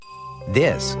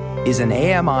This is an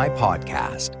AMI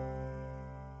podcast.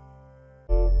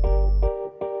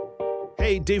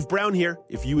 Hey, Dave Brown here.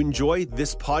 If you enjoy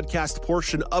this podcast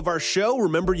portion of our show,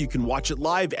 remember you can watch it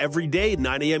live every day at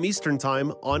 9 a.m. Eastern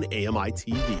Time on AMI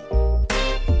TV.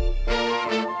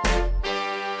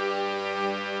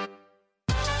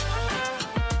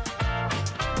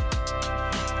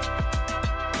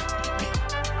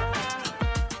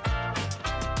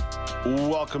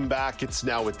 Welcome back. It's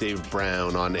Now with Dave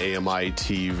Brown on AMI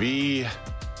TV.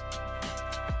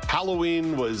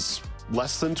 Halloween was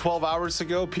less than 12 hours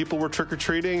ago. People were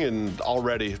trick-or-treating, and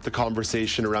already the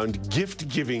conversation around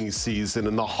gift-giving season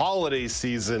and the holiday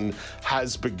season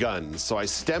has begun. So I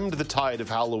stemmed the tide of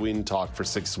Halloween talk for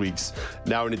 6 weeks.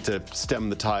 Now I need to stem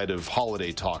the tide of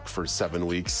holiday talk for 7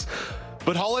 weeks.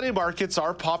 But holiday markets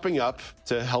are popping up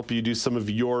to help you do some of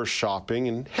your shopping,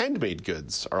 and handmade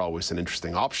goods are always an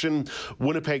interesting option.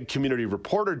 Winnipeg community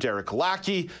reporter Derek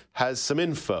Lackey has some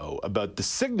info about the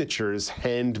Signatures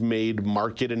Handmade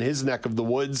Market in his neck of the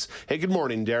woods. Hey, good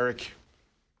morning, Derek.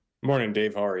 Morning,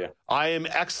 Dave. How are you? I am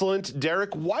excellent.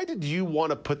 Derek, why did you want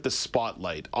to put the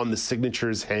spotlight on the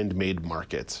Signatures Handmade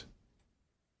Market?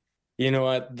 You know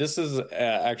what? This is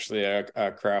actually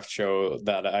a craft show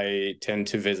that I tend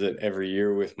to visit every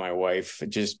year with my wife,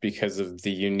 just because of the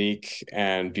unique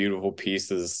and beautiful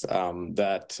pieces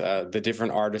that the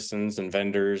different artisans and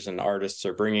vendors and artists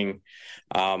are bringing,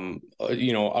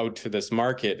 out to this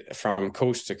market from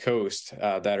coast to coast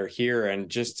that are here, and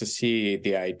just to see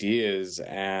the ideas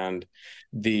and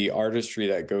the artistry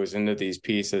that goes into these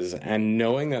pieces, and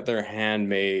knowing that they're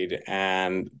handmade,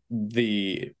 and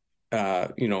the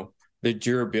the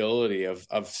durability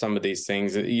of some of these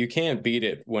things. You can't beat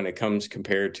it when it comes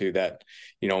compared to that,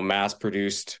 mass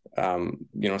produced,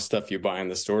 stuff you buy in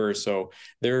the store. So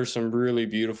there are some really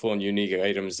beautiful and unique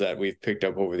items that we've picked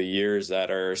up over the years that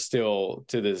are still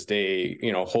to this day,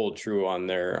 hold true on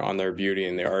their beauty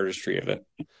and the artistry of it.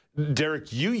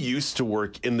 Derek, you used to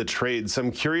work in the trades.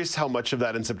 I'm curious how much of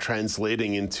that ends up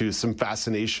translating into some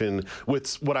fascination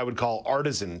with what I would call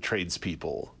artisan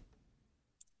tradespeople.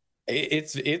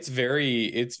 It's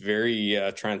very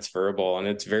transferable, and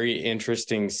it's very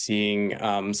interesting seeing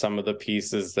some of the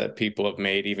pieces that people have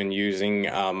made, even using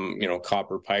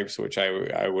copper pipes, which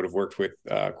I would have worked with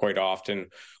quite often,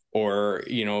 or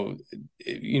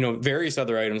various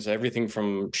other items, everything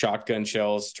from shotgun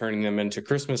shells, turning them into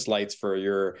Christmas lights for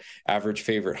your average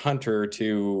favorite hunter,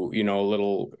 to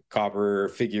little copper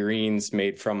figurines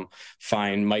made from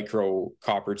fine micro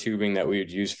copper tubing that we would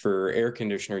use for air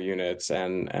conditioner units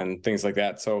and things like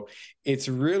that. So it's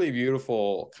really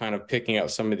beautiful kind of picking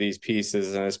up some of these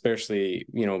pieces, and especially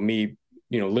me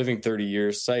living 30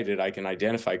 years sighted, I can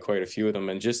identify quite a few of them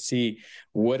and just see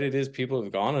what it is people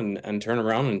have gone and turn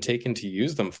around and taken to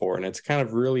use them for. And it's kind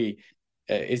of really,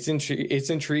 it's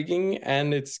intriguing,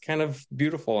 and it's kind of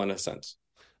beautiful in a sense.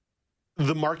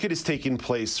 The market is taking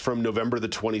place from November the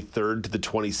 23rd to the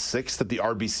 26th at the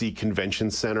RBC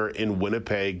Convention Center in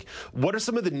Winnipeg. What are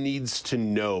some of the needs to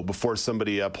know before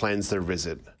somebody plans their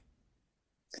visit?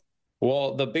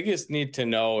 Well, the biggest need to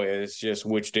know is just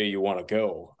which day you want to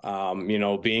go.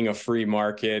 Being a free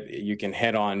market, you can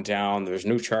head on down. There's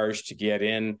no charge to get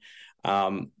in.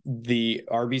 The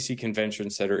RBC Convention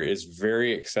Center is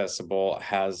very accessible,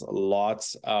 has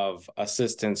lots of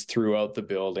assistance throughout the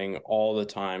building all the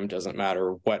time. Doesn't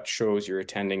matter what shows you're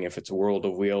attending, if it's World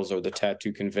of Wheels or the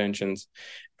tattoo conventions,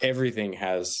 everything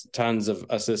has tons of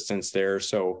assistance there.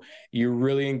 So you're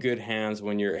really in good hands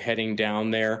when you're heading down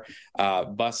there.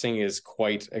 Busing is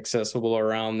quite accessible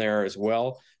around there as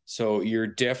well. So you're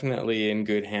definitely in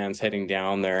good hands heading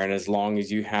down there. And as long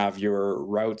as you have your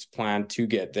routes planned to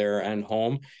get there and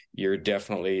home, you're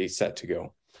definitely set to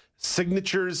go.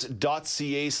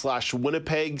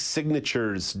 Signatures.ca/Winnipeg,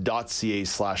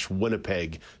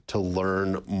 signatures.ca/Winnipeg to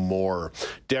learn more.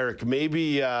 Derek,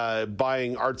 maybe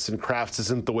buying arts and crafts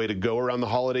isn't the way to go around the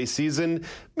holiday season.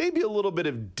 Maybe a little bit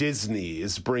of Disney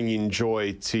is bringing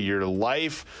joy to your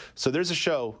life. So there's a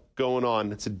show going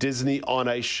on. It's a Disney on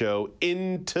Ice show.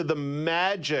 Into the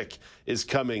Magic is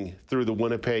coming through the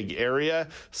Winnipeg area.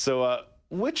 So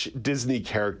which Disney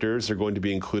characters are going to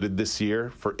be included this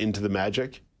year for Into the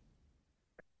Magic?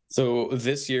 So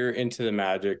this year, Into the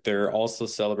Magic, they're also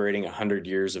celebrating 100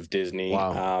 years of Disney.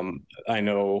 Wow. I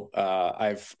know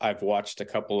I've watched a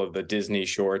couple of the Disney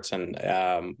shorts, and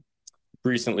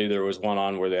recently there was one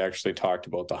on where they actually talked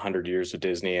about the 100 years of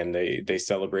Disney, and they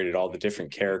celebrated all the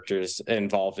different characters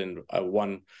involved in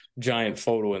one giant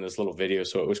photo in this little video.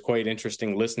 So it was quite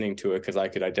interesting listening to it because I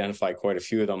could identify quite a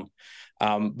few of them.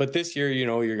 But this year,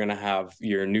 you're going to have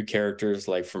your new characters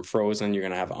like from Frozen. You're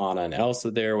going to have Anna and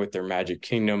Elsa there with their Magic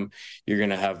Kingdom. You're going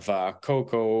to have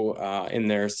Coco in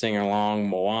there singing along,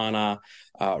 Moana,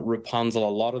 Rapunzel, a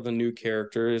lot of the new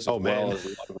characters, well as a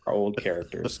lot of our old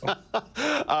characters. So.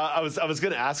 I was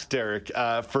going to ask Derek,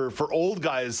 for old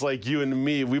guys like you and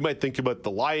me, we might think about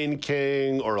The Lion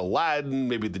King or Aladdin,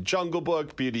 maybe The Jungle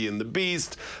Book, Beauty and the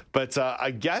Beast. But I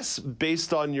guess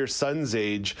based on your son's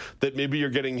age, that maybe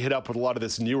you're getting hit up with a lot of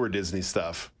this newer Disney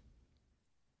stuff.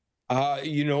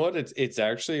 You know what?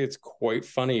 It's quite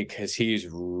funny because he's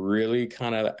really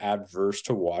kind of adverse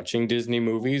to watching Disney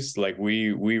movies. Like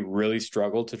we really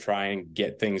struggle to try and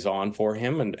get things on for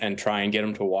him and try and get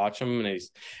him to watch them. And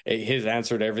his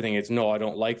answer to everything is, no, I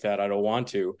don't like that. I don't want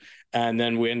to. And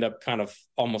then we end up kind of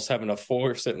almost having to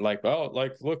force it and like, oh,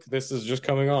 like, look, this is just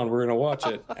coming on. We're going to watch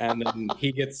it. And then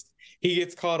he gets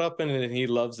caught up in it and he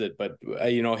loves it. But,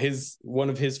 one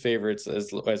of his favorites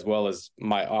as well as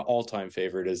my all-time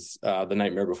favorite is The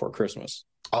Nightmare Before Christmas.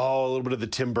 Oh, a little bit of the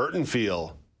Tim Burton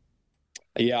feel.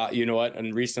 Yeah, you know what?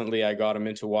 And recently I got him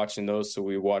into watching those. So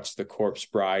we watched The Corpse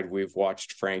Bride. We've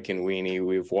watched Frankenweenie.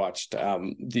 We've watched,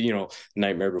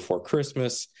 Nightmare Before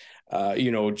Christmas.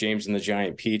 James and the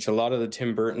Giant Peach. A lot of the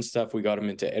Tim Burton stuff. We got him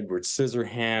into Edward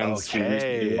Scissorhands.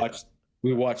 Okay.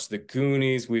 We watched The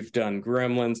Goonies. We've done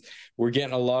Gremlins. We're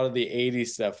getting a lot of the 80s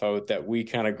stuff out that we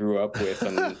kind of grew up with.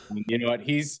 And you know what?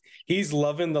 He's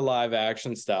loving the live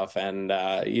action stuff and,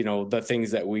 the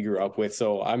things that we grew up with.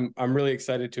 So I'm really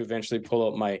excited to eventually pull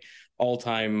out my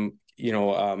all-time,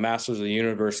 Masters of the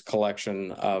Universe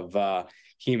collection of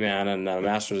He-Man and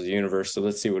Masters of the Universe. So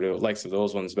let's see what it likes of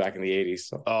those ones back in the 80s.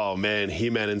 So. Oh man,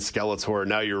 He-Man and Skeletor.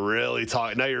 Now you're really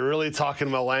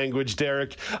talking my language,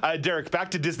 Derek. Derek,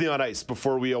 back to Disney on Ice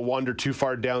before we wander too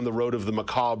far down the road of the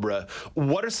macabre.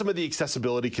 What are some of the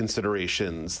accessibility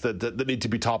considerations that need to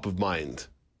be top of mind?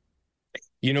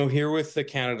 Here with the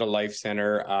Canada Life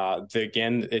Centre,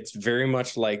 again, it's very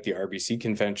much like the RBC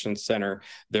Convention Centre.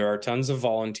 There are tons of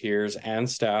volunteers and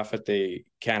staff at the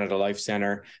Canada Life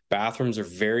Centre. Bathrooms are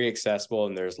very accessible,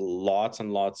 and there's lots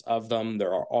and lots of them.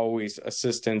 There are always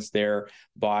assistants there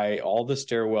by all the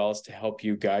stairwells to help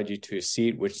you guide you to a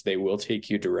seat, which they will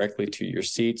take you directly to your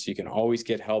seat. So you can always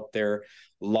get help there.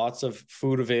 Lots of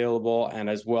food available, and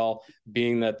as well,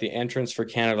 being that the entrance for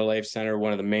Canada Life Centre,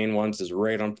 one of the main ones, is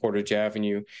right on Portage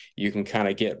Avenue. You can kind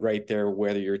of get right there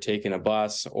whether you're taking a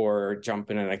bus or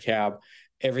jumping in a cab.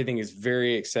 Everything is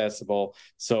very accessible.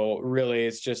 So really,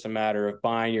 it's just a matter of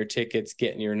buying your tickets,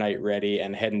 getting your night ready,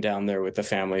 and heading down there with the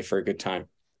family for a good time.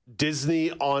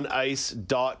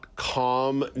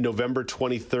 DisneyOnIce.com, November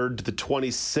 23rd to the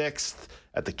 26th.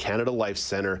 At the Canada Life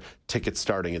Centre, tickets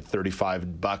starting at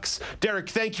 $35. Derek,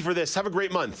 thank you for this. Have a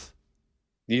great month.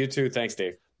 You too. Thanks,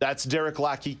 Dave. That's Derek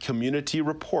Lackey, community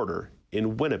reporter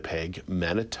in Winnipeg,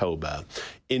 Manitoba.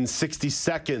 In 60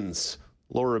 seconds,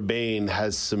 Laura Bain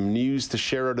has some news to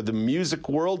share out of the music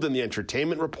world and the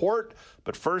entertainment report.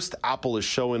 But first, Apple is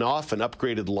showing off an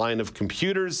upgraded line of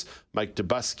computers. Mike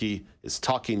Dubusky is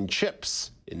talking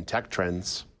chips in Tech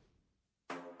Trends.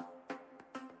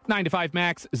 9 to 5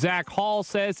 Max, Zach Hall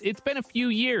says it's been a few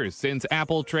years since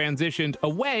Apple transitioned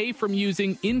away from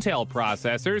using Intel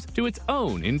processors to its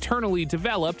own internally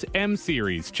developed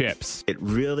M-series chips. It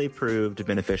really proved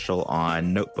beneficial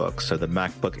on notebooks. So the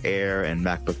MacBook Air and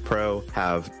MacBook Pro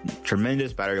have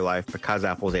tremendous battery life because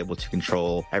Apple is able to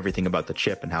control everything about the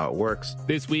chip and how it works.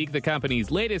 This week, the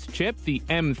company's latest chip, the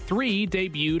M3,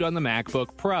 debuted on the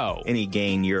MacBook Pro. Any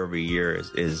gain year over year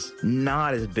is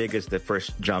not as big as the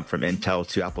first jump from Intel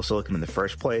to Apple Silicon in the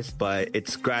first place, but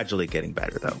it's gradually getting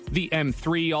better though. The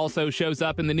M3 also shows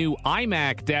up in the new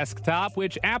iMac desktop,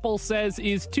 which Apple says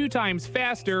is 2 times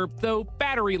faster, though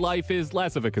battery life is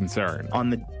less of a concern. On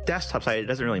the desktop side, it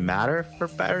doesn't really matter for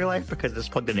battery life because it's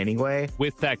plugged in anyway.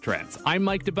 With Tech Trends, I'm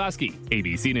Mike Dubusky,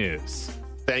 ABC News.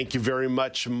 Thank you very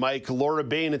much, Mike. Laura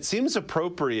Bain, it seems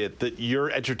appropriate that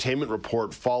your entertainment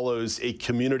report follows a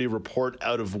community report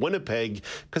out of Winnipeg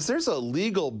because there's a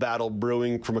legal battle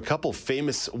brewing from a couple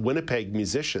famous Winnipeg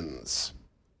musicians.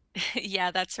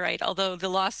 Yeah, that's right. Although the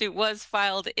lawsuit was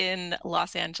filed in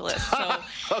Los Angeles. So,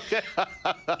 okay.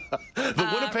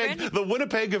 The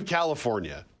Winnipeg of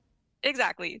California.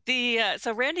 Exactly.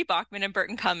 So Randy Bachman and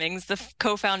Burton Cummings, the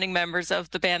co-founding members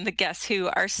of the band The Guess Who,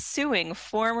 are suing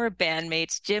former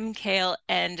bandmates Jim Cale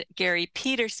and Gary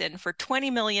Peterson for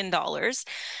 $20 million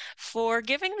for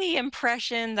giving the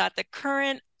impression that the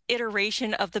current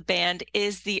iteration of the band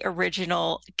is the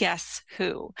original Guess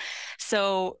Who.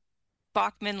 So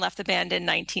Bachman left the band in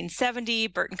 1970.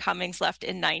 Burton Cummings left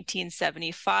in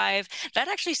 1975. That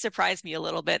actually surprised me a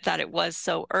little bit that it was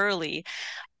so early.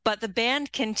 But the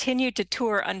band continued to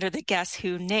tour under the Guess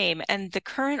Who name, and the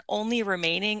current only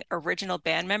remaining original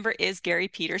band member is Gary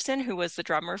Peterson, who was the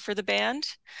drummer for the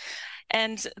band.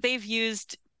 And they've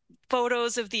used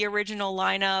photos of the original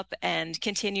lineup and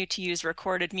continue to use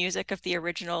recorded music of the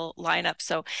original lineup.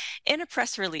 So in a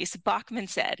press release, Bachman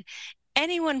said,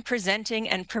 "Anyone presenting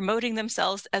and promoting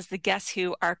themselves as the Guess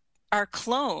Who are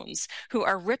clones who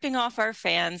are ripping off our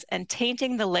fans and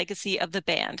tainting the legacy of the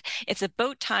band. It's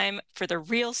about time for the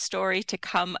real story to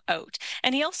come out."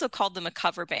 And he also called them a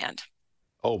cover band.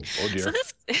 Oh dear.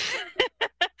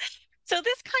 So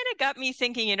this kind of got me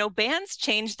thinking, bands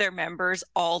change their members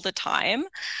all the time.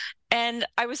 And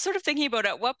I was sort of thinking about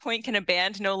at what point can a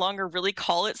band no longer really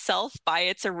call itself by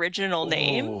its original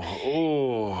name?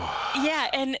 Yeah,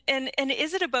 and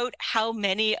is it about how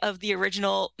many of the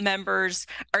original members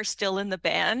are still in the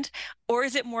band, or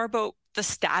is it more about the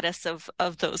status of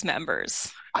those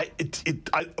members?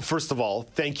 First of all,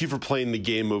 thank you for playing the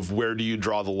game of where do you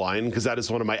draw the line, because that is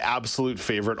one of my absolute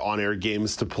favorite on-air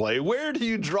games to play. Where do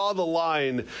you draw the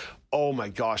line? Oh my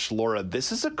gosh, Laura,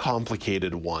 this is a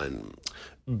complicated one.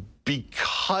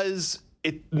 Because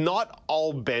not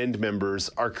all band members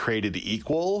are created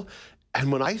equal.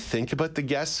 And when I think about the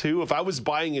Guess Who, if I was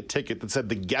buying a ticket that said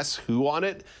the Guess Who on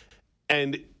it,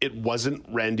 and it wasn't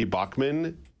Randy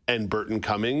Bachman and Burton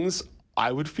Cummings,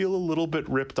 I would feel a little bit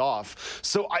ripped off.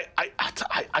 So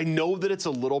I know that it's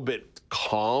a little bit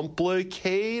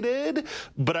complicated,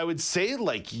 but I would say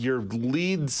like your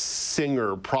lead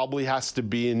singer probably has to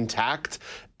be intact,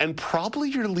 and probably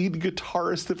your lead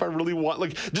guitarist if I really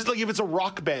want, just if it's a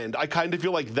rock band, I kind of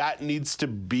feel like that needs to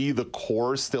be the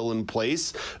core still in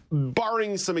place,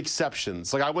 barring some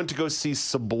exceptions. Like I went to go see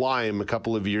Sublime a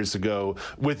couple of years ago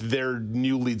with their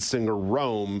new lead singer,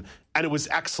 Rome, and it was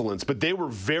excellent, but they were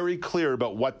very clear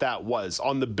about what that was.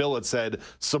 On the bill, it said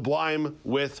Sublime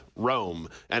with Rome.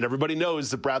 And everybody knows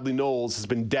that Bradley Knowles has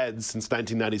been dead since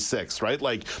 1996, right?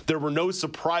 Like, there were no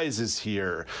surprises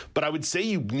here. But I would say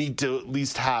you need to at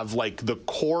least have, the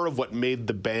core of what made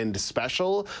the band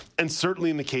special. And certainly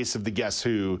in the case of the Guess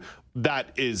Who, that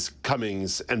is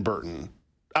Cummings and Burton.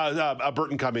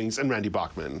 Burton Cummings and Randy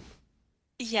Bachman.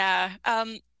 Yeah.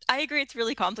 I agree it's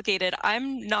really complicated.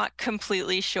 I'm not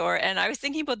completely sure. And I was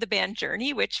thinking about the band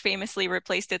Journey, which famously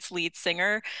replaced its lead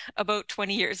singer about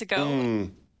 20 years ago.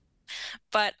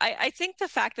 But I think the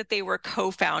fact that they were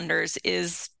co-founders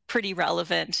is pretty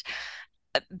relevant.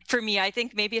 For me, I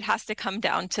think maybe it has to come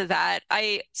down to that.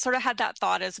 I sort of had that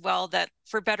thought as well, that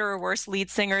for better or worse, lead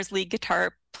singers, lead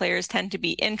guitar players tend to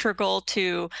be integral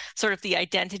to sort of the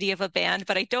identity of a band.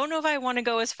 But I don't know if I want to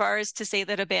go as far as to say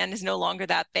that a band is no longer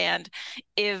that band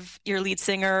if your lead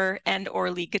singer and or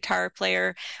lead guitar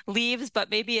player leaves. But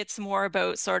maybe it's more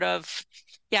about sort of,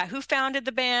 who founded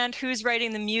the band, who's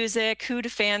writing the music, who do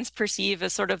fans perceive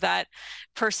as sort of that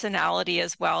personality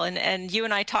as well. And you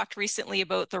and I talked recently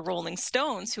about the Rolling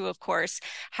Stones, who of course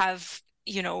have,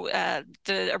 the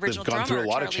original drummer, through a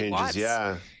lot Charlie of changes,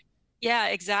 Watts. Yeah,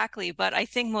 exactly. But I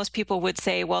think most people would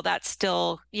say, well, that's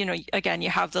still, again,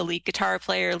 you have the lead guitar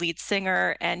player, lead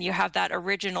singer, and you have that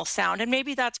original sound. And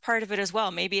maybe that's part of it as well.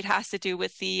 Maybe it has to do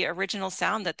with the original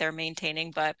sound that they're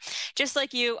maintaining. But just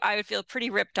like you, I would feel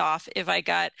pretty ripped off if I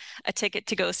got a ticket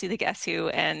to go see the Guess Who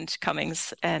and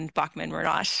Cummings and Bachman were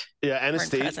not. Yeah,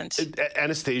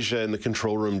 Anastasia in the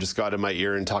control room just got in my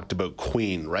ear and talked about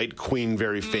Queen, right? Queen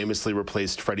very famously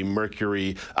replaced Freddie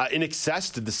Mercury. In Excess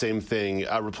did the same thing,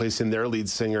 replacing their lead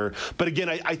singer. But again,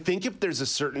 I think if there's a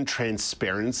certain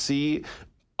transparency,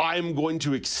 I'm going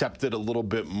to accept it a little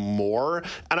bit more.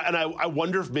 And I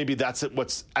wonder if maybe that's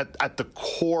what's at the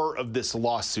core of this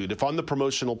lawsuit. If on the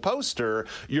promotional poster,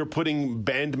 you're putting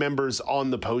band members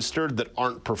on the poster that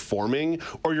aren't performing,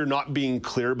 or you're not being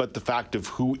clear about the fact of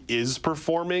who is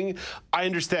performing, I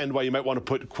understand why you might want to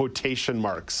put quotation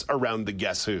marks around the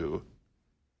Guess Who.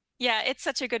 Yeah, it's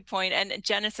such a good point. And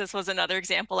Genesis was another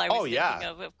example I was thinking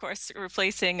of course,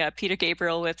 replacing Peter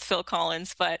Gabriel with Phil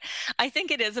Collins. But I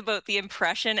think it is about the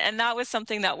impression. And that was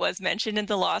something that was mentioned in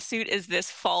the lawsuit, is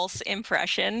this false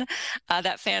impression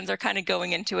that fans are kind of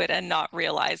going into it and not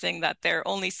realizing that they're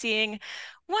only seeing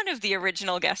one of the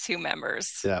original Guess Who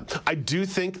members. Yeah, I do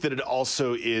think that it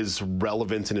also is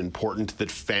relevant and important that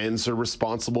fans are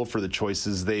responsible for the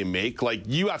choices they make. Like,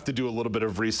 you have to do a little bit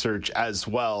of research as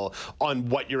well on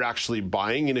what you're actually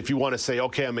buying. And if you want to say,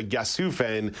 okay, I'm a Guess Who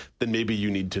fan, then maybe you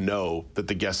need to know that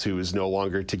the Guess Who is no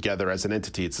longer together as an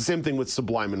entity. It's the same thing with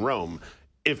Sublime and Rome.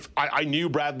 if I knew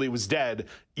Bradley was dead,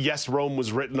 yes, Rome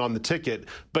was written on the ticket.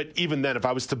 But even then, if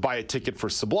I was to buy a ticket for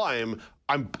Sublime,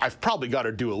 I've probably got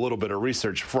to do a little bit of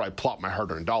research before I plop my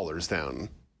hard-earned dollars down.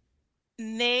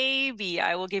 Maybe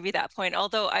I will give you that point.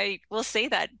 Although I will say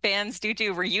that bands do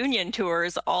reunion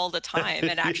tours all the time.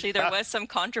 And actually, there was some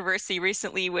controversy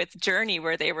recently with Journey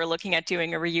where they were looking at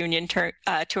doing a reunion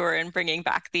tour and bringing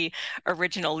back the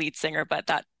original lead singer, but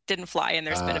that didn't fly, and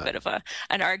there's been a bit of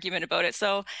an argument about it.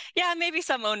 So yeah, maybe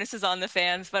some onus is on the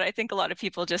fans, but I think a lot of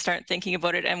people just aren't thinking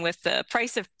about it. And with the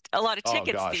price of a lot of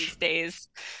tickets these days,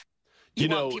 you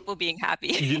want people being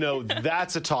happy.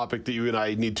 That's a topic that you and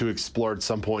I need to explore at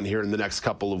some point here in the next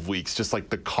couple of weeks, just like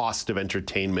the cost of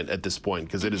entertainment at this point,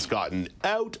 because it has gotten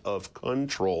out of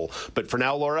control. But for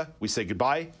now, Laura, we say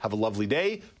goodbye. Have a lovely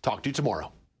day. Talk to you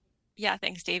tomorrow. Yeah,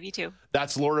 thanks, Dave. You too.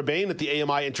 That's Laura Bain at the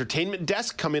AMI Entertainment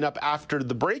Desk. Coming up after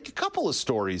the break, a couple of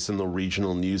stories in the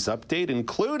regional news update,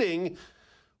 including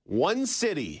one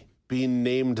city being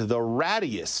named the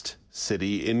rattiest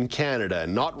city in Canada.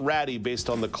 Not ratty based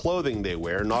on the clothing they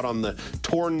wear, not on the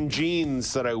torn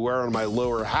jeans that I wear on my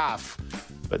lower half,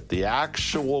 but the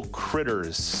actual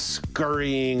critters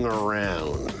scurrying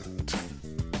around.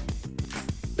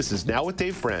 This is Now with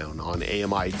Dave Brown on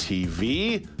AMI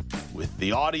TV, with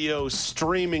the audio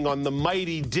streaming on the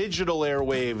mighty digital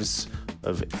airwaves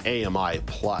of AMI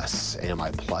Plus,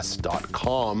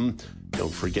 AMIplus.com.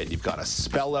 Don't forget, you've got to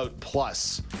spell out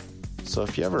plus. So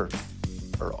if you ever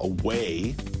are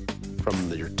away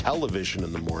from your television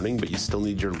in the morning, but you still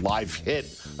need your live hit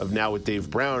of Now with Dave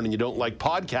Brown and you don't like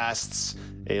podcasts,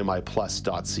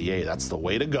 AMIplus.ca. That's the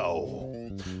way to go.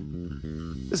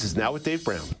 This is Now with Dave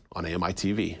Brown on AMI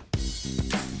TV.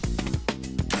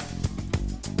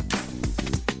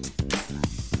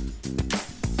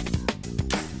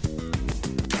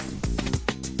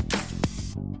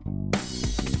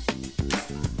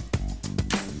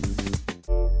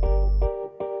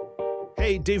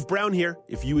 Hey, Dave Brown here.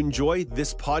 If you enjoy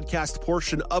this podcast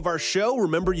portion of our show,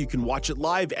 remember you can watch it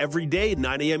live every day at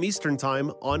 9 a.m. Eastern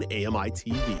Time on AMI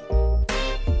TV.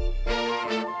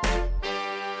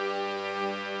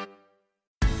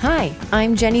 Hi,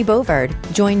 I'm Jenny Bovard.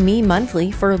 Join me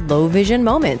monthly for Low Vision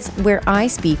Moments, where I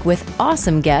speak with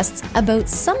awesome guests about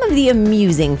some of the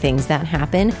amusing things that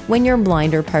happen when you're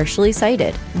blind or partially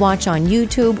sighted. Watch on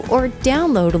YouTube or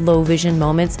download Low Vision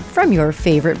Moments from your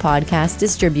favorite podcast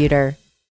distributor.